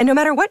foodie. And no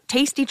matter what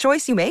tasty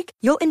choice you make,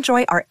 you'll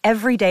enjoy our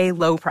everyday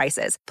low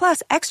prices,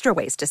 plus extra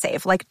ways to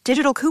save, like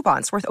digital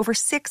coupons worth over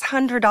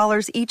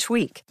 $600 each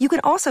week. You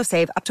can also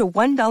save up to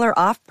 $1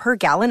 off per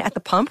gallon at the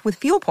pump with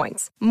fuel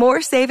points.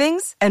 More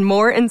savings and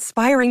more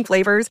inspiring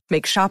flavors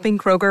make shopping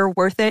Kroger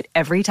worth it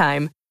every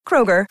time.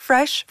 Kroger,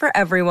 fresh for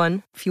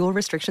everyone. Fuel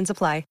restrictions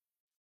apply.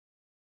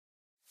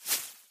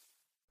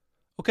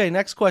 Okay,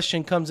 next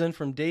question comes in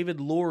from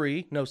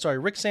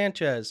Rick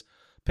Sanchez.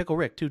 Pickle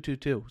Rick,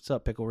 222. What's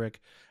up, Pickle Rick?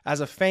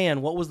 As a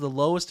fan, what was the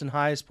lowest and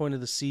highest point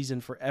of the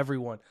season for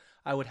everyone?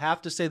 I would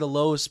have to say the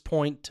lowest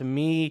point to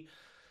me,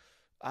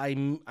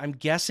 I'm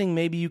guessing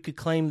maybe you could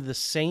claim the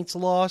Saints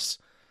loss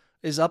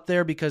is up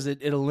there because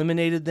it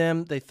eliminated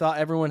them. They thought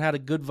everyone had a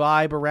good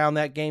vibe around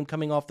that game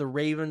coming off the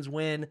Ravens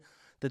win,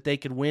 that they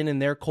could win in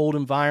their cold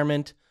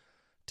environment.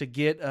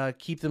 To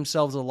keep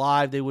themselves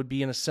alive, they would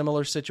be in a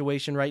similar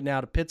situation right now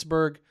to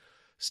Pittsburgh,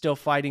 still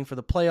fighting for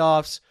the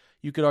playoffs.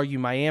 You could argue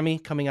Miami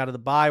coming out of the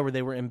bye where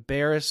they were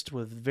embarrassed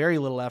with very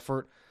little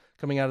effort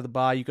coming out of the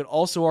bye. You could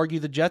also argue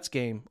the Jets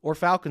game or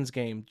Falcons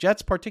game.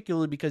 Jets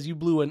particularly because you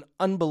blew an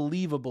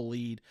unbelievable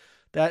lead.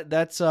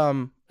 That's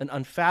an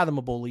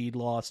unfathomable lead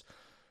loss.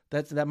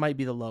 That might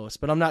be the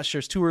lowest, but I'm not sure.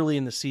 It's too early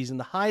in the season.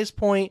 The highest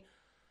point,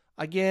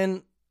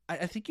 again,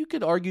 I think you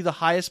could argue the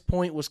highest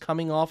point was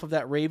coming off of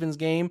that Ravens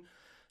game.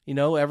 You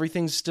know,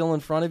 everything's still in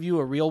front of you,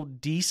 a real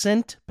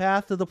decent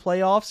path to the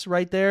playoffs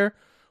right there.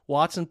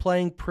 Watson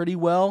playing pretty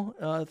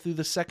well through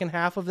the second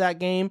half of that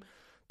game.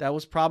 That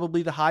was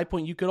probably the high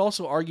point. You could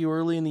also argue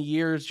early in the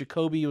year as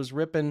Jacoby was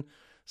ripping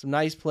some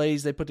nice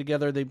plays they put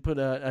together. They put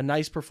a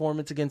nice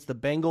performance against the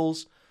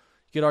Bengals.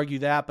 You could argue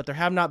that, but there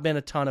have not been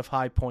a ton of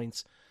high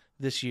points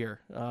this year.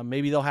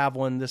 Maybe they'll have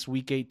one this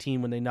Week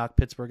 18 when they knock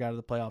Pittsburgh out of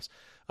the playoffs.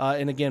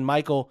 And again,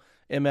 Michael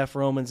MF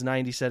Romans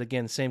 90 said,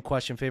 again, same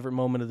question, favorite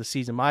moment of the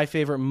season. My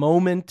favorite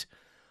moment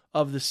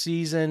of the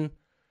season,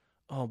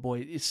 oh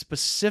boy, a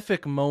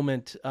specific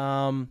moment.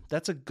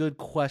 That's a good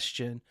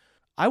question.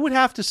 I would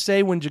have to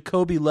say when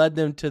Jacoby led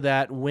them to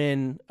that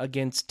win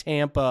against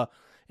Tampa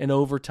in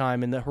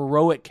overtime and the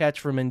heroic catch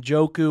from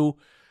Njoku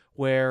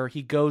where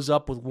he goes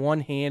up with one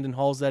hand and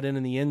hauls that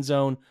in the end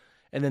zone,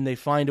 and then they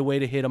find a way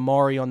to hit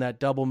Amari on that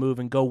double move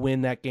and go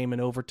win that game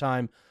in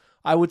overtime.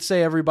 I would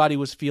say everybody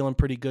was feeling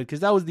pretty good because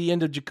that was the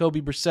end of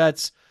Jacoby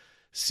Brissett's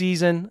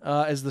season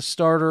as the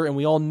starter, and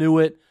we all knew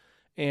it,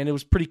 and it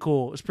was pretty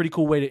cool. It was a pretty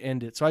cool way to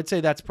end it. So I'd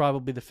say that's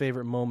probably the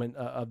favorite moment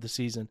of the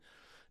season.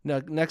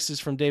 Now, next is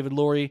from David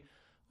Laurie.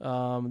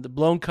 The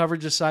blown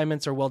coverage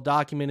assignments are well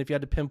documented. If you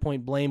had to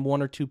pinpoint blame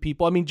one or two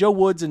people, I mean, Joe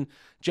Woods and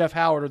Jeff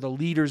Howard are the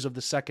leaders of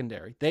the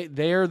secondary.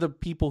 They're the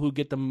people who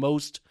get the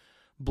most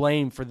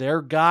blame for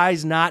their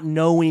guys not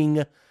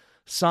knowing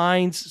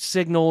signs,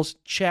 signals,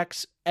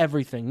 checks,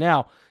 everything.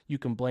 Now, you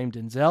can blame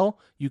Denzel.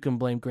 You can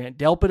blame Grant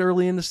Delpit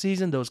early in the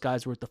season. Those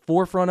guys were at the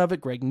forefront of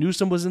it. Greg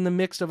Newsome was in the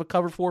mix of a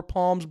cover four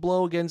palms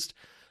blow against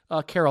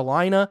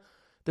Carolina.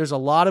 There's a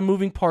lot of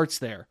moving parts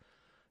there.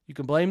 You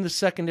can blame the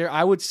secondary.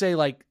 I would say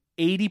like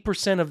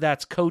 80% of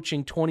that's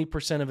coaching,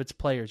 20% of it's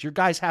players. Your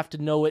guys have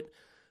to know it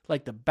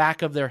like the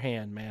back of their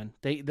hand, man.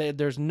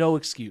 There's no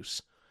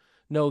excuse.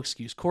 No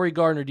excuse. Corey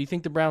Gardner, do you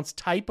think the Browns'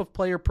 type of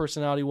player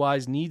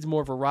personality-wise needs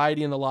more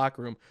variety in the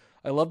locker room?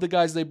 I love the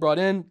guys they brought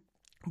in,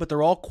 but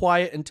they're all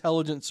quiet,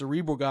 intelligent,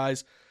 cerebral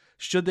guys.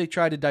 Should they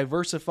try to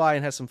diversify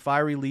and have some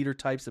fiery leader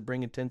types that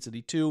bring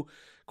intensity too?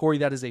 Corey,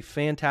 that is a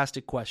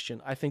fantastic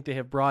question. I think they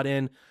have brought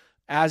in,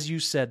 as you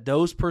said,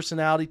 those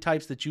personality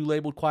types that you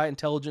labeled quiet,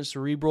 intelligent,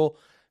 cerebral.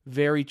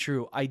 Very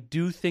true. I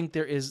do think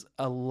there is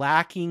a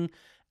lacking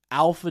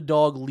alpha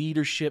dog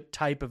leadership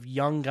type of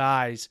young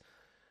guys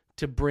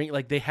to bring.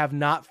 Like, they have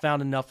not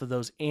found enough of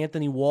those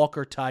Anthony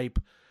Walker type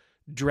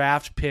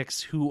draft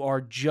picks who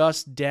are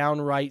just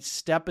downright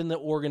step in the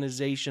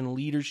organization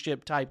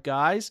leadership type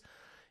guys.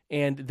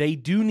 And they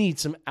do need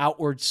some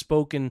outward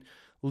spoken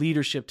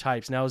leadership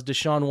types. Now, is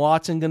Deshaun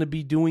Watson going to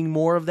be doing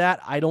more of that?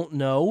 I don't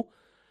know,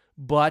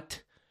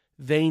 but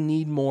they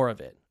need more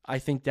of it. I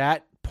think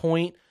that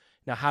point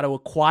Now, how to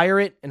acquire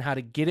it and how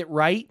to get it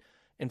right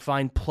and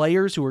find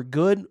players who are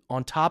good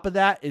on top of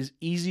that is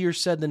easier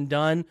said than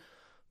done,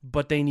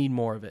 but they need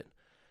more of it.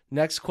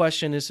 Next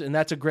question is, and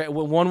that's a great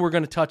one we're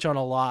going to touch on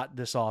a lot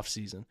this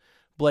offseason.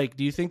 Blake,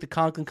 do you think the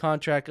Conklin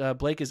contract,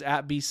 Blake is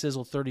at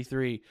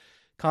BSizzle33,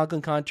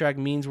 Conklin contract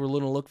means we're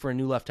going to look for a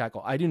new left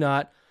tackle? I do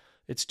not.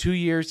 It's 2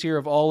 years here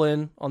of all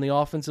in on the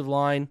offensive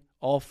line.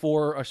 All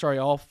four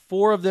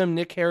of them.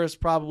 Nick Harris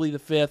probably the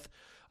fifth.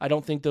 I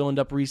don't think they'll end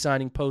up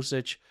re-signing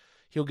Posich.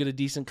 He'll get a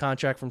decent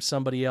contract from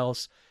somebody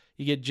else.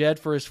 You get Jed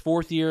for his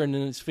fourth year and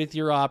then his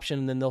fifth-year option,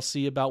 and then they'll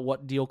see about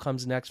what deal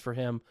comes next for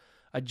him.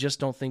 I just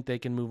don't think they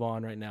can move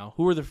on right now.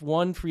 Who are the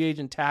one free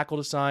agent tackle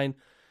to sign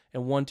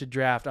and one to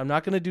draft? I'm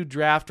not going to do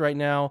draft right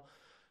now.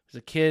 There's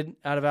a kid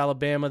out of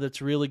Alabama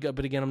that's really good,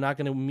 but again, I'm not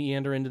going to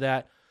meander into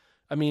that.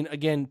 I mean,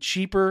 again,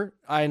 cheaper.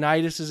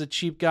 Ioannidis is a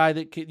cheap guy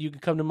that you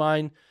could come to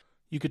mind.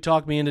 You could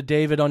talk me into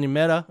David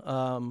Onyemata,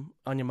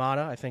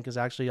 I think is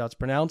actually how it's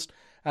pronounced,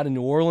 out of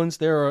New Orleans.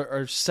 There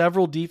are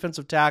several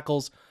defensive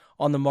tackles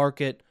on the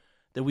market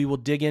that we will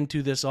dig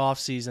into this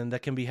offseason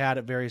that can be had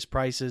at various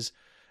prices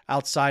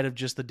outside of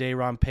just the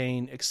Dayron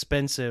Payne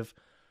expensive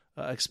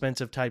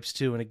types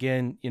too. And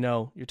again,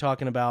 you're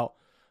talking about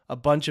a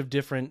bunch of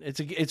different,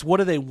 it's what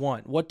do they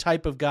want? What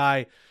type of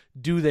guy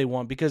do they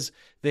want? Because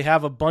they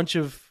have a bunch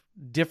of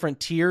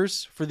different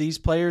tiers for these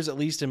players, at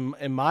least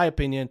in my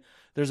opinion.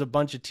 There's a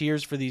bunch of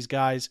tiers for these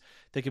guys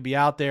that could be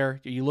out there.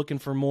 Are you looking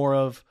for more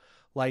of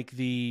like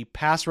the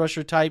pass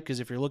rusher type? Because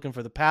if you're looking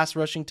for the pass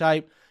rushing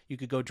type, you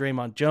could go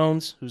Draymond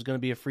Jones, who's going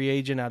to be a free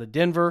agent out of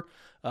Denver.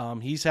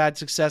 He's had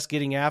success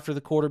getting after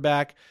the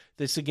quarterback.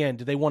 This, again,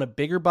 do they want a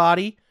bigger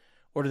body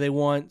or do they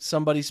want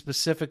somebody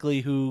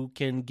specifically who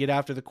can get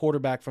after the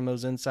quarterback from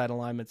those inside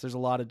alignments? There's a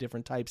lot of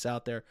different types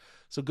out there.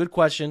 So good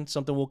question,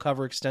 something we'll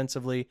cover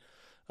extensively.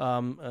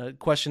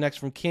 Question next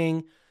from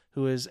King,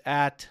 who is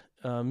at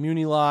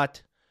Muni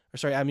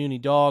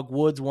Dog.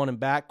 Woods one and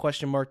back,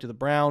 question mark to the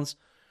Browns.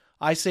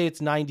 I say it's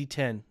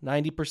 90-10,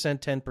 90%,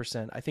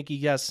 10%. I think he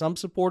has some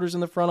supporters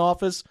in the front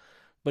office,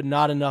 but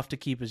not enough to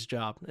keep his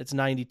job. It's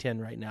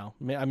 90-10 right now.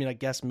 I mean, I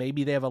guess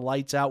maybe they have a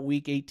lights out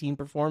week 18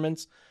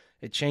 performance.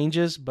 It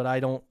changes, but I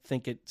don't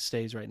think it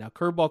stays right now.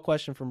 Curveball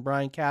question from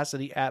Brian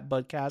Cassidy at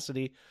Bud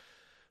Cassidy.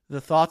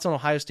 The thoughts on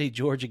Ohio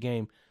State-Georgia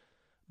game?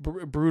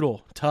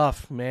 Brutal,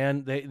 tough,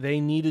 man. They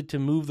needed to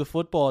move the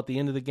football at the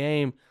end of the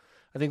game.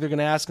 I think they're going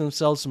to ask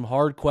themselves some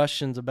hard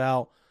questions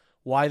about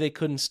why they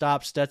couldn't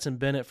stop Stetson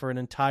Bennett for an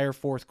entire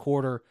fourth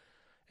quarter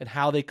and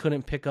how they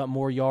couldn't pick up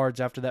more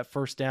yards after that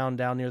first down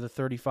near the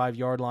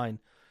 35-yard line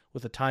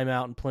with a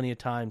timeout and plenty of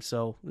time.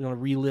 So we're going to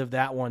relive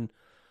that one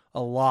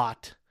a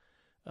lot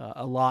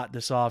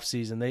this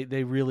offseason.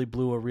 They really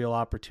blew a real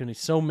opportunity.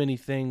 So many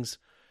things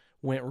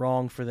went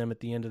wrong for them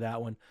at the end of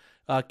that one.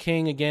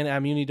 King, again,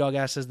 Amuni Dog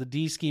asks, has the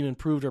D scheme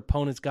improved or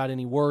opponents got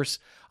any worse?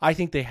 I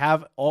think they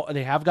have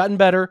gotten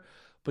better,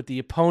 but the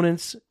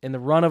opponents and the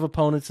run of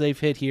opponents they've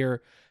hit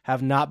here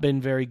have not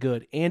been very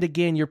good. And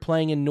again, you're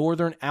playing in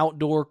northern,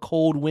 outdoor,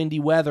 cold, windy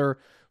weather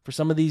for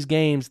some of these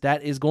games.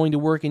 That is going to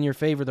work in your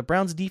favor. The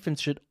Browns' defense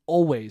should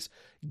always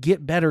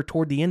get better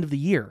toward the end of the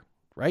year,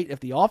 right? If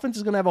the offense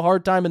is going to have a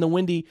hard time in the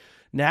windy,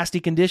 nasty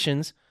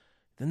conditions,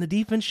 then the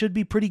defense should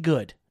be pretty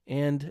good.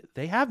 And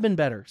they have been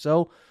better.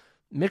 So,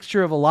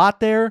 mixture of a lot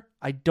there.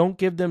 I don't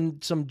give them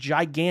some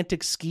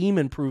gigantic scheme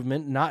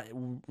improvement, not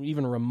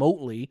even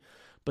remotely,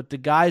 but the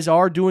guys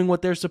are doing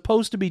what they're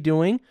supposed to be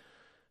doing,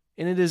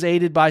 and it is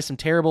aided by some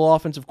terrible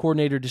offensive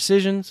coordinator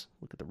decisions.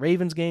 Look at the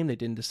Ravens game. They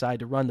didn't decide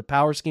to run the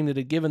power scheme that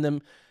had given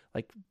them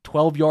like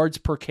 12 yards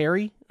per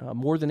carry,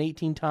 more than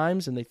 18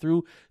 times, and they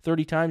threw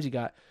 30 times. You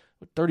got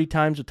 30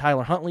 times with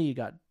Tyler Huntley. You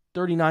got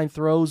 39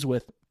 throws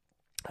with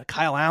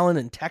Kyle Allen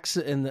in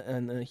Texas in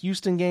the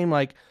Houston game.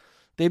 Like,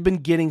 they've been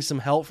getting some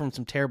help from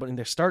some terrible, and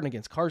they're starting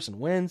against Carson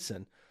Wentz,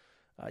 and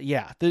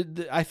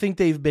I think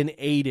they've been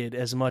aided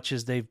as much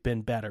as they've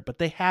been better, but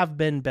they have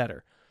been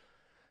better.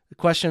 The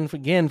question,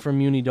 again, from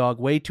Muni Dog,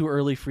 way too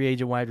early free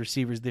agent wide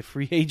receivers. The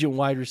free agent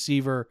wide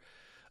receiver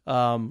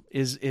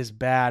is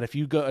bad. If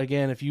you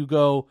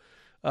go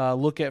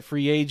look at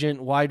free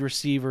agent wide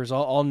receivers,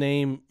 I'll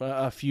name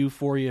a few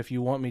for you if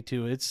you want me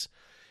to.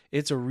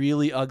 It's a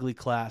really ugly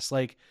class.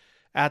 Like,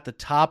 at the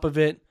top of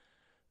it,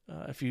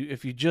 if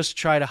you just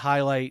try to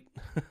highlight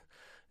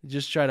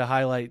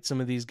some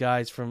of these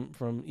guys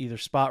from either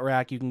Spot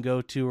Rack you can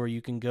go to, or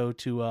you can go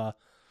to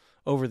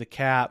Over the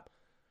Cap,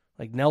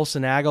 like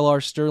Nelson Aguilar,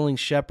 Sterling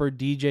Shepard,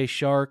 DJ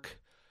Shark,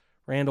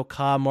 Randall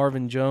Cobb,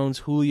 Marvin Jones,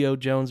 Julio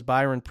Jones,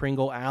 Byron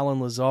Pringle, Alan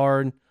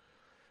Lazard,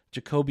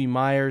 Jacoby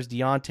Myers,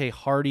 Deontay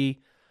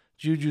Hardy,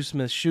 Juju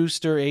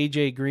Smith-Schuster,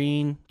 A.J.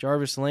 Green,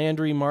 Jarvis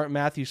Landry,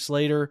 Matthew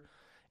Slater,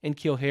 and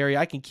N'Keal Harry.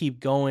 I can keep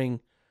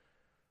going.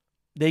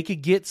 They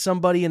could get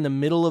somebody in the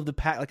middle of the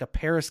pack, like a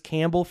Paris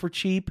Campbell for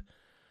cheap,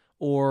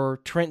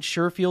 or Trent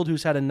Sherfield,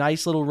 who's had a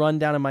nice little run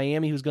down in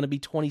Miami, who's going to be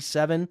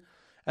 27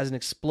 as an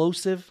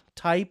explosive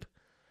type.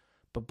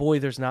 But boy,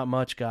 there's not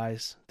much,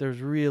 guys.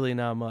 There's really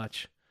not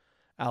much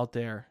out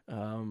there.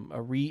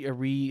 A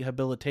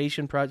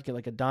rehabilitation project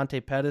like a Dante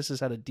Pettis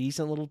has had a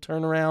decent little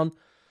turnaround.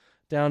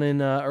 down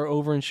in or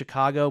over in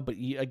Chicago. But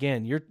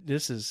again,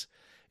 it's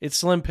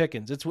slim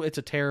pickings. It's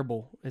a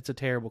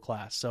terrible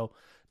class. So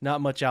not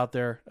much out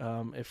there.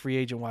 A free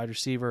agent wide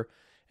receiver.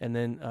 And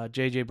then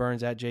JJ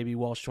Burns at JB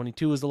Walsh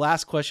 22 was the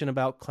last question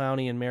about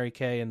Clowney and Mary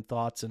Kay and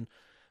thoughts, and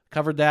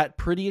covered that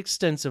pretty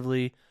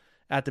extensively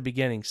at the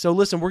beginning. So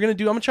listen, I'm going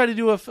to try to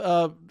do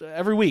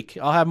every week.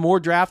 I'll have more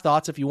draft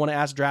thoughts if you want to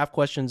ask draft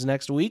questions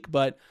next week,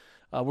 but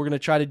we're going to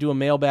try to do a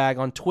mailbag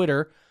on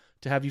Twitter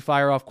to have you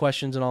fire off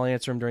questions, and I'll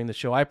answer them during the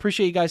show. I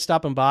appreciate you guys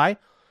stopping by.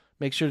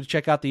 Make sure to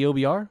check out the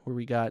OBR, where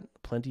we got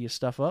plenty of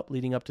stuff up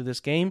leading up to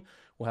this game.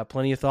 We'll have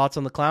plenty of thoughts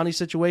on the Clowney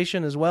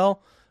situation as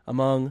well,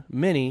 among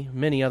many,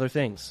 many other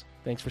things.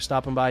 Thanks for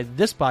stopping by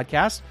this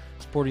podcast,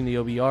 supporting the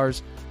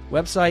OBR's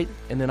website,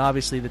 and then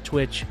obviously the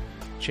Twitch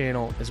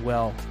channel as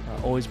well.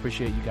 Always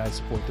appreciate you guys'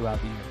 support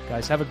throughout the year.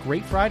 Guys, have a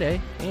great Friday,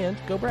 and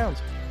go Browns.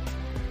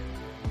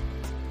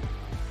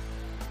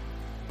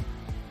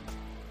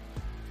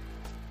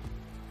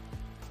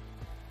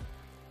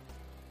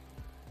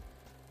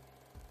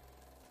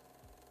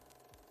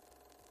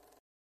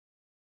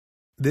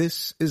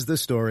 This is the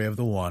story of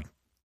the one.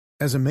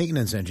 As a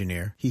maintenance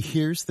engineer, he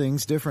hears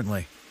things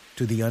differently.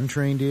 To the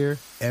untrained ear,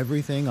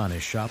 everything on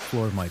his shop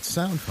floor might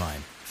sound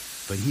fine,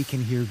 but he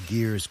can hear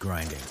gears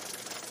grinding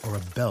or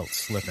a belt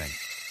slipping.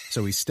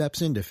 So he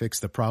steps in to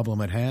fix the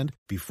problem at hand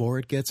before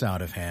it gets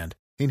out of hand.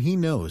 And he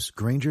knows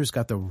Grainger's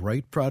got the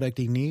right product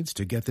he needs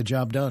to get the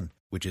job done,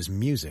 which is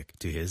music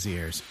to his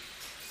ears.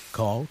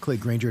 Call,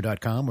 click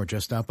Grainger.com, or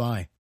just stop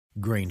by.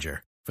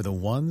 Grainger, for the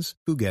ones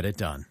who get it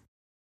done.